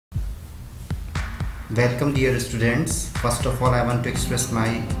Welcome dear students. First of all, I want to express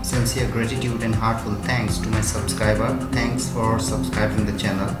my sincere gratitude and heartfelt thanks to my subscriber. Thanks for subscribing the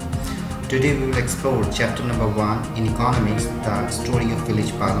channel. Today we will explore chapter number 1 in economics, the story of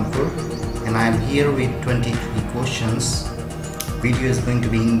village Palampur, and I am here with 23 questions. Video is going to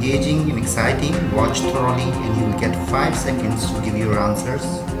be engaging and exciting. Watch thoroughly and you will get 5 seconds to give your answers.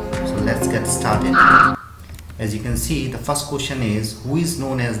 So let's get started. As you can see, the first question is, who is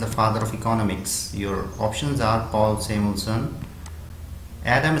known as the father of economics? Your options are Paul Samuelson,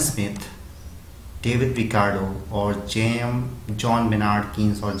 Adam Smith, David Ricardo, or John Maynard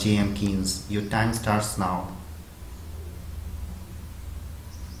Keynes or J.M. Keynes. Your time starts now.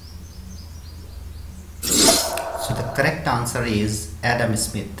 So the correct answer is Adam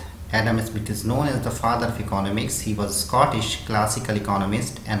Smith. Adam Smith is known as the father of economics. He was a Scottish classical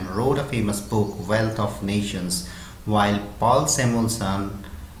economist and wrote a famous book, Wealth of Nations, while Paul Samuelson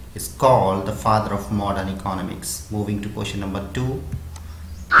is called the father of modern economics. Moving to question number 2.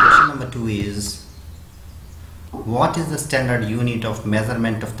 Question number 2 is, what is the standard unit of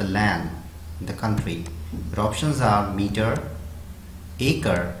measurement of the land in the country? Your options are meter,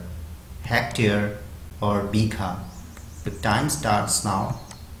 acre, hectare, or bigha. The time starts now.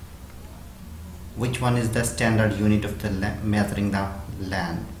 Which one is the standard unit of the measuring the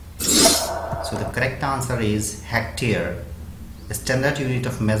land? So the correct answer is hectare. The standard unit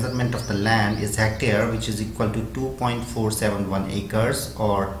of measurement of the land is hectare, which is equal to 2.471 acres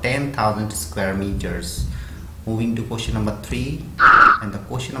or 10,000 square meters. Moving to question number 3, and the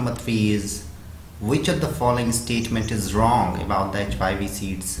question number 3 is, which of the following statement is wrong about the HYV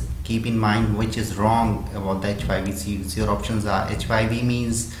seeds? Keep in mind which is wrong about the HYV seeds. Your options are HYV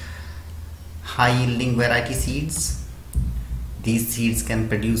means high yielding variety seeds. These seeds can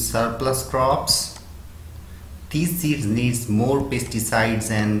produce surplus crops. These seeds needs more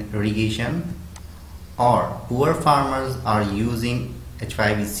pesticides and irrigation. Or poor farmers are using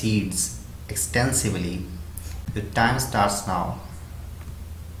HYV seeds extensively. Your time starts now.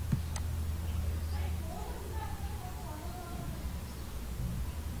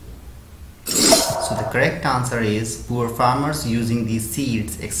 So the correct answer is poor farmers using these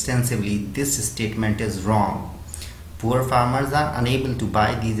seeds extensively. This statement is wrong. Poor farmers are unable to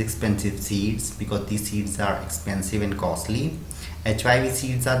buy these expensive seeds because these seeds are expensive and costly. HYV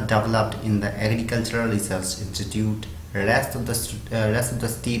seeds are developed in the Agricultural Research Institute. Rest of the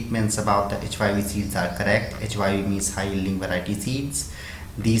statements about the HYV seeds are correct. HYV means high yielding variety seeds.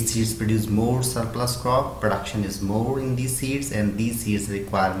 These seeds produce more surplus crop, production is more in these seeds, and these seeds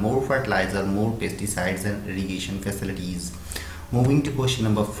require more fertilizer, more pesticides and irrigation facilities. Moving to question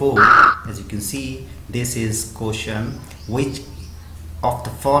number 4, as you can see, this is question, which of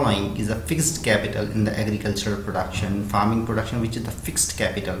the following is a fixed capital in the agricultural production, farming production, which is the fixed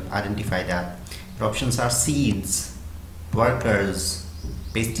capital? Identify that. Your options are seeds, workers,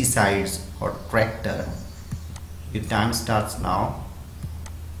 pesticides, or tractor. Your time starts now.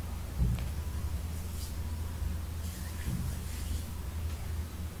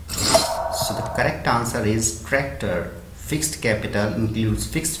 So the correct answer is tractor. Fixed capital includes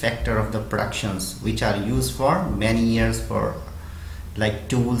fixed factor of the productions which are used for many years for like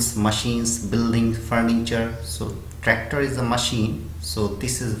tools, machines, building, furniture. So tractor is a machine, so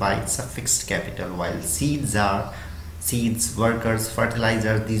this is why it's a fixed capital, while seeds are seeds, workers,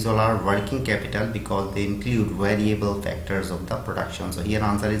 fertilizers, these all are working capital because they include variable factors of the production. So here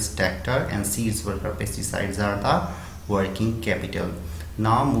answer is tractor, and seeds, worker, pesticides are the working capital.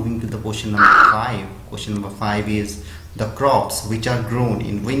 Now moving to the question number 5. Question number 5 is, the crops which are grown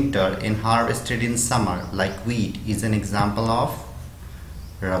in winter and harvested in summer like wheat is an example of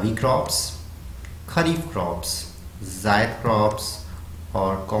Rabi crops, Kharif crops, Zaid crops,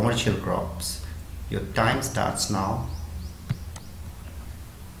 or commercial crops. Your time starts now.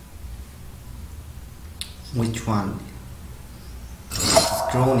 Which one is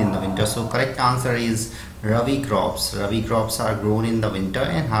grown in the winter? So correct answer is Rabi crops. Rabi crops are grown in the winter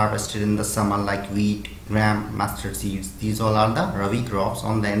and harvested in the summer like wheat, gram, mustard seeds. These all are the Rabi crops.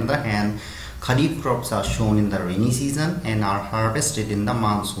 On the other hand, Kharif crops are shown in the rainy season and are harvested in the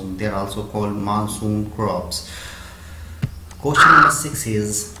monsoon. They are also called monsoon crops. Question number 6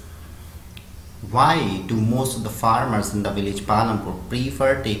 is, why do most of the farmers in the village Palampur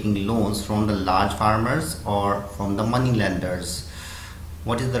prefer taking loans from the large farmers or from the money lenders?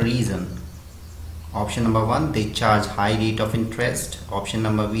 What is the reason? Option number 1, they charge high rate of interest. Option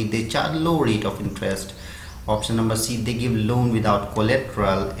number B, they charge low rate of interest. Option number C, they give loan without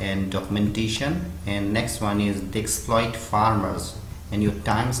collateral and documentation. And next one is, they exploit farmers. And your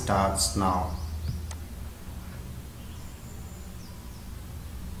time starts now.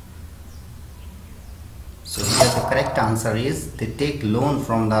 So here the correct answer is they take loan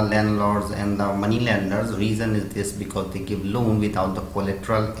from the landlords and the money lenders. Reason is this because they give loan without the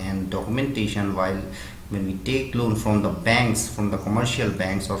collateral and documentation, while when we take loan from the banks, from the commercial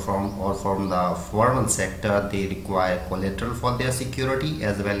banks or from the formal sector, they require collateral for their security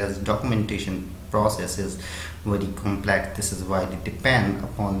as well as documentation process is very complex. This is why they depend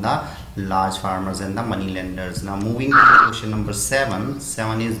upon the large farmers and the money lenders. Now moving to question number 7.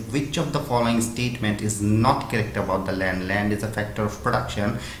 7 is which of the following statement is not correct about the land? Land is a factor of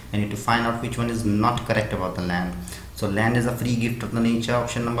production. I need to find out which one is not correct about the land. So land is a free gift of the nature,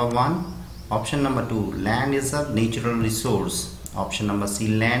 option number 1. Option number 2, land is a natural resource. Option number C,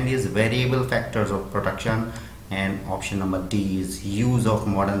 land is variable factors of production. And option number D is use of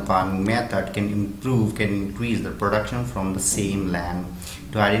modern farming method can increase the production from the same land.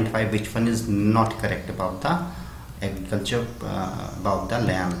 To identify which one is not correct about the agriculture, about the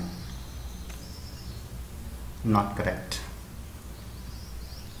land. Not correct.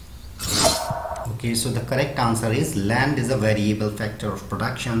 Okay, so the correct answer is land is a variable factor of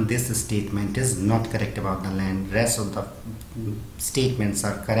production. This statement is not correct about the land. Rest of the statements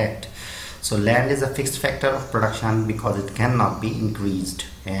are correct. So land is a fixed factor of production because it cannot be increased,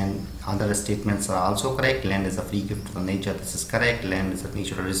 and other statements are also correct. Land is a free gift to the nature. This is correct. Land is a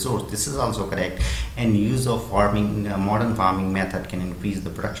natural resource. This is also correct. And use of farming, modern farming method can increase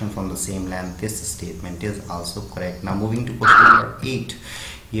the production from the same land. This statement is also correct. Now moving to question number 8.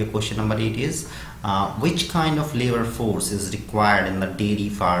 Here question number 8 is which kind of labor force is required in the dairy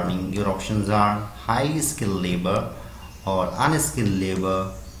farming? Your options are highly skilled labor, or unskilled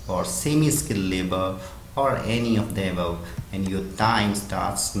labor, or semi-skilled labor, or any of the above. And your time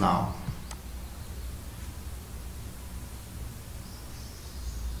starts now.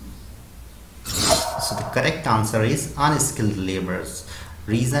 So the correct answer is unskilled laborers.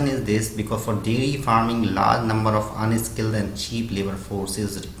 Reason is this because for dairy farming, large number of unskilled and cheap labor force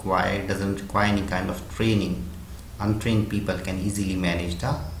is required. Doesn't require any kind of training. Untrained people can easily manage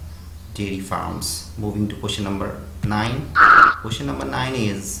the dairy farms. Moving to question number 9. Question number 9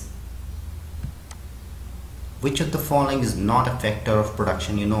 is which of the following is not a factor of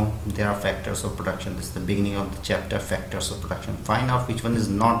production? You know there are factors of production. This is the beginning of the chapter, factors of production. Find out which one is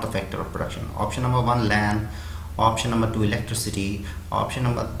not the factor of production. Option number 1, land. Option number 2, electricity. Option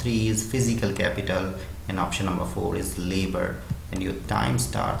number 3 is physical capital, and option number 4 is labor. And your time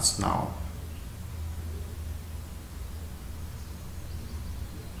starts now.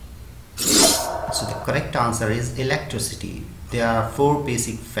 So the correct answer is electricity. There are 4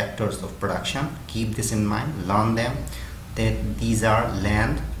 basic factors of production. Keep this in mind, learn them. These are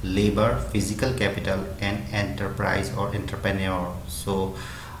land, labor, physical capital, and enterprise or entrepreneur. So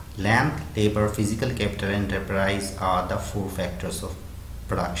land, labor, physical capital, and enterprise are the 4 factors of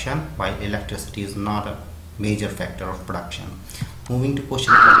production, while electricity is not a major factor of production. Moving to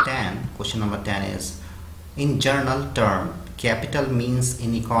question number 10. Question number 10 is in general term, capital means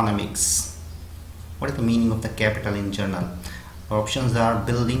in economics. What is the meaning of the capital in general? Options are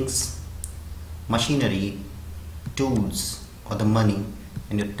buildings, machinery, tools, or the money.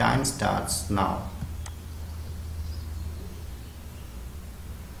 And your time starts now.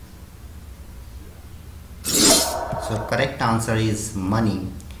 So correct answer is money.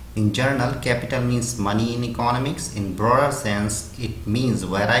 In general, capital means money in economics. In broader sense, it means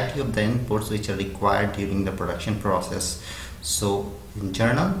variety of the inputs which are required during the production process. So in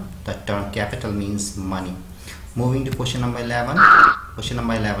general, the term capital means money. Moving to question number 11. Question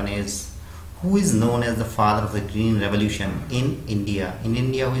number 11 is who is known as the father of the Green Revolution in India? In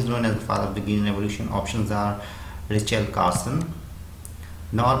India, who is known as the father of the Green Revolution? Options are Rachel Carson,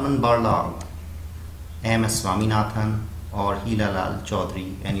 Norman Borlaug, M.S. Swaminathan, or Hilalal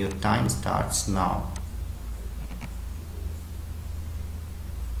Chaudhary. And your time starts now.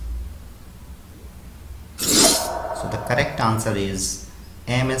 So the correct answer is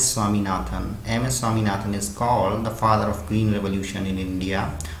M.S. Swaminathan. M.S. Swaminathan is called the father of Green Revolution in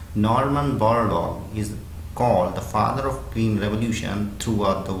India. Norman Borlaug is called the father of Green Revolution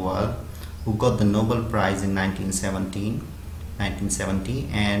throughout the world, who got the Nobel Prize in 1970,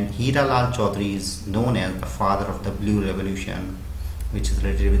 and Hilalal Chaudhary is known as the father of the Blue Revolution, which is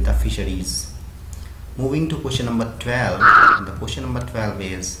related with the fisheries. Moving to question number 12. And the question number 12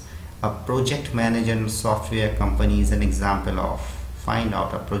 is a project manager in a software company is an example of. Find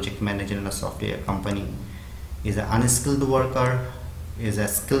out a project manager in a software company is an unskilled worker, is a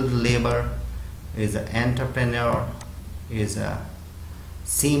skilled labor, is an entrepreneur, is a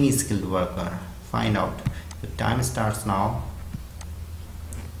semi-skilled worker. Find out. The time starts now.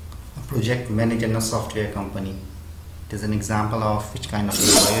 A project manager in a software company. It is an example of which kind of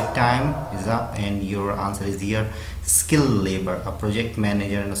labor. Your time is up and your answer is here. Skilled labor. A project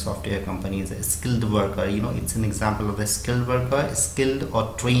manager in a software company is a skilled worker. You know, it's an example of a skilled worker. Skilled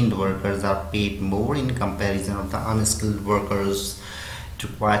or trained workers are paid more in comparison of the unskilled workers. It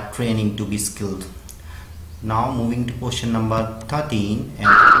requires training to be skilled. Now moving to question number 13, and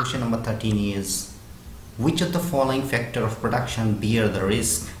question number 13 is, which of the following factor of production bear the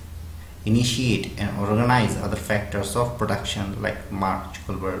risk, initiate and organize other factors of production like Mark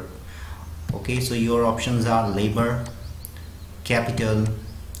Zuckerberg? Okay, so your options are labor, capital,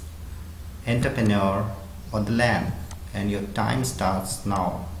 entrepreneur or the land, and your time starts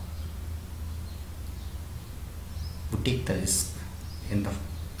now. Who take the risk in the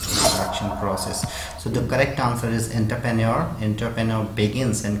production process? So the correct answer is entrepreneur. Entrepreneur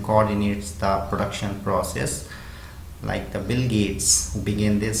begins and coordinates the production process, like the Bill Gates who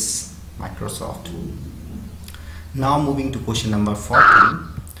began this Microsoft. Now moving to question number 14.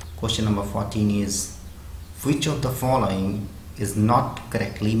 Question number 14 is, which of the following is not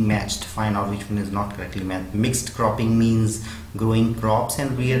correctly matched? Find out which one is not correctly matched. Mixed cropping means growing crops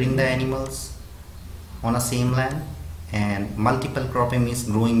and rearing the animals on a same land, and multiple cropping means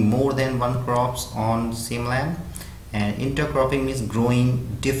growing more than one crops on same land, and intercropping means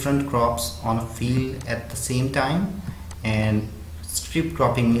growing different crops on a field at the same time, and strip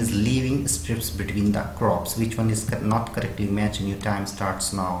cropping means leaving strips between the crops. Which one is not correctly matched? And your time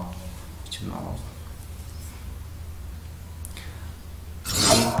starts now.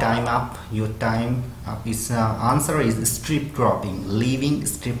 Time up. Your time up is answer is strip cropping, leaving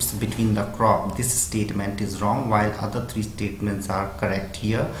strips between the crop. This statement is wrong, while other three statements are correct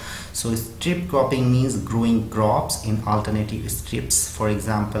here. So strip cropping means growing crops in alternative strips. For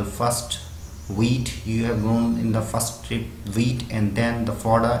example, first wheat, you have grown in the first strip wheat, and then the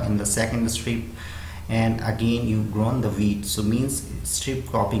fodder in the second strip, and again you've grown the wheat. So means strip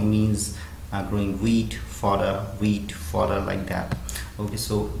cropping means growing wheat, fodder, like that. Okay,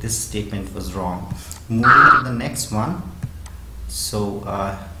 so this statement was wrong. Moving to the next one. So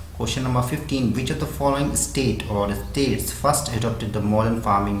question number 15, which of the following state or states first adopted the modern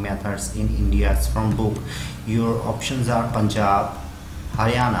farming methods in India? It's from book. Your options are Punjab,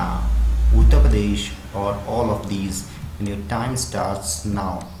 Haryana, Uttar Pradesh or all of these, and your time starts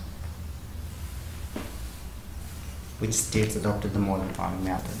now. Which states adopted the modern farming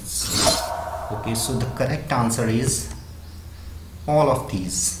methods? Okay, so the correct answer is all of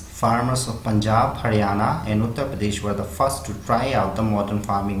these. Farmers of Punjab, Haryana and Uttar Pradesh were the first to try out the modern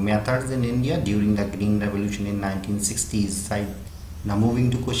farming methods in India during the Green Revolution in 1960s. Now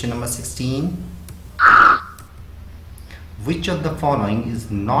moving to question number 16. Which of the following is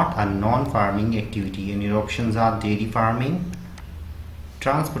not a non-farming activity? And your options are dairy farming,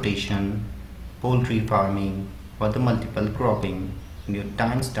 transportation, poultry farming or the multiple cropping. And your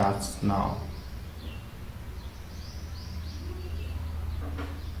time starts now.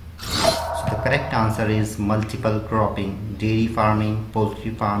 The correct answer is multiple cropping. Dairy farming, poultry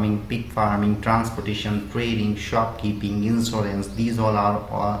farming, pig farming, transportation, trading, shopkeeping, insurance, these all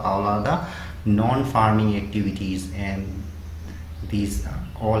are the non-farming activities, and these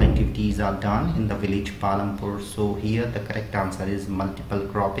all activities are done in the village Palampur. So here the correct answer is multiple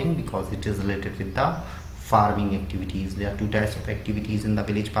cropping because it is related with the farming activities. There are two types of activities in the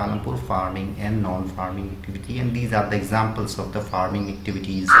village Palampur, farming and non-farming activity, and these are the examples of the farming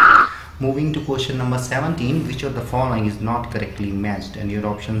activities. Moving to question number 17, which of the following is not correctly matched? And your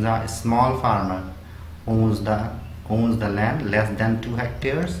options are: small farmer owns the land less than 2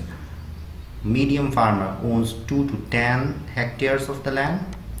 hectares, medium farmer owns 2 to 10 hectares of the land,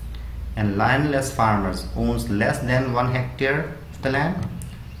 and landless farmers owns less than 1 hectare of the land,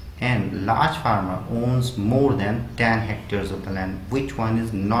 and large farmer owns more than 10 hectares of the land. Which one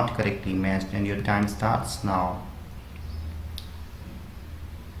is not correctly matched? And your time starts now.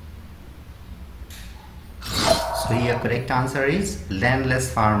 So here correct answer is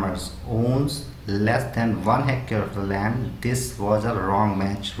landless farmers owns less than 1 hectare of the land. This was a wrong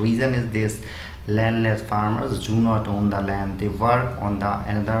match. Reason is this: landless farmers do not own the land, they work on the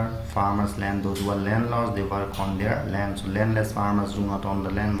another farmer's land. Those who are landlords, they work on their land. So landless farmers do not own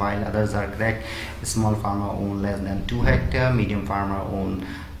the land, while others are correct. Small farmer own less than 2 hectares, medium farmer own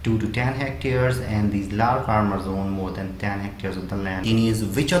 2 to 10 hectares, and these large farmers own more than 10 hectares of the land. Is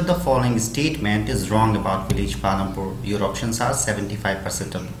which of the following statement is wrong about village Palampur? Your options are: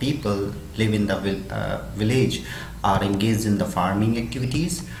 75% of the people live in the village are engaged in the farming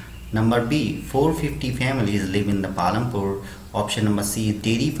activities. Number B, 450 families live in the Palampur. Option number C,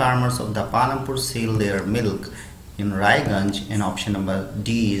 dairy farmers of the Palampur sell their milk in Raiganj, and option number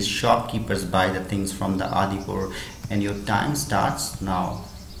D is shopkeepers buy the things from the Adipur. and your time starts now.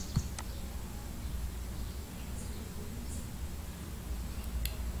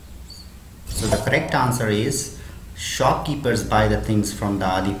 So the correct answer is shopkeepers buy the things from the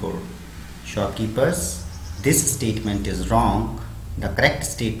Adipur. Shopkeepers, this statement is wrong. The correct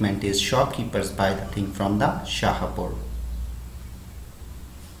statement is shopkeepers buy the thing from the Shahapur.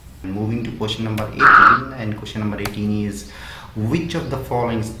 Moving to question number 18, and question number 18 is, which of the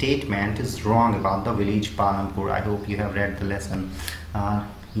following statement is wrong about the village Palampur? I hope you have read the lesson.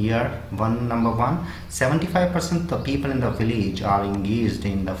 Here, number one, 75% of the people in the village are engaged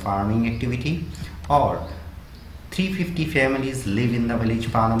in the farming activity, or 350 families live in the village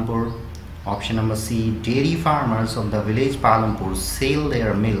Palampur. Option number C, dairy farmers of the village Palampur sell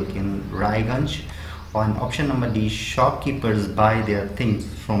their milk in Raiganj. On option number D, shopkeepers buy their things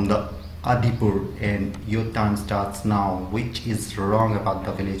from the Adipur. And your time starts now. Which is wrong about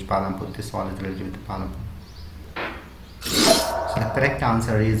the village Palampur? This one is related with the Palampur. So the correct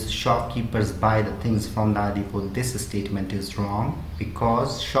answer is shopkeepers buy the things from the Adipur. This statement is wrong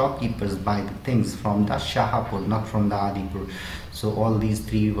because shopkeepers buy the things from the Shahapur, not from the Adipur. So all these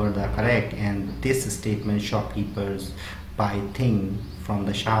three were the correct, and this statement, shopkeepers buy thing from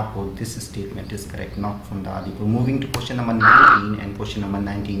the Shahapur, this statement is correct, not from the Adipur. Moving to question number 19, and question number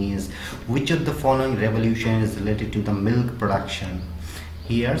 19 is, which of the following revolution is related to the milk production?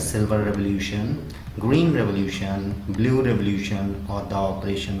 Here, silver revolution, green revolution, blue revolution, or the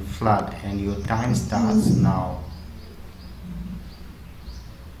operation flood. And your time starts now.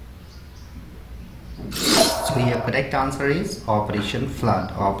 So your correct answer is operation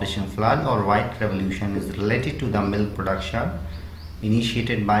flood. Operation flood or white revolution is related to the milk production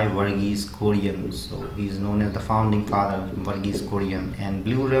initiated by Varghese Kurian. So he is known as the founding father, Varghese Kurian. And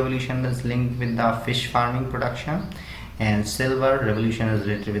blue revolution is linked with the fish farming production, and silver revolution is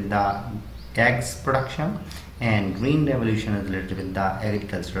related with the eggs production, and green revolution is related with the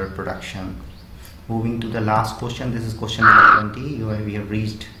agricultural production. Moving to the last question, this is question number 20. We have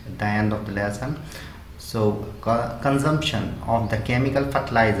reached the end of the lesson. So consumption of the chemical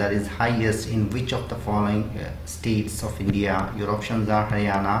fertilizer is highest in which of the following states of India? Your options are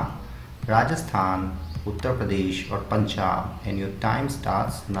Haryana, Rajasthan, Uttar Pradesh, or Punjab, and your time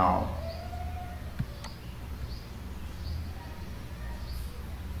starts now.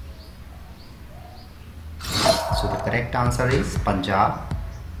 So the correct answer is Punjab.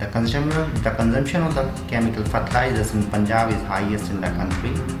 The consumption of the chemical fertilizers in Punjab is highest in the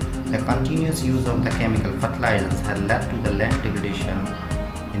country. The continuous use of the chemical fertilizers has led to the land degradation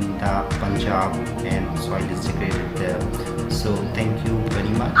in the Punjab, and soil is degraded there. So thank you very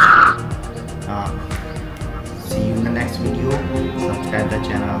much. See you in the next video. Subscribe the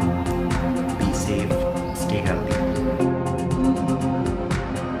channel. Be safe. Stay healthy.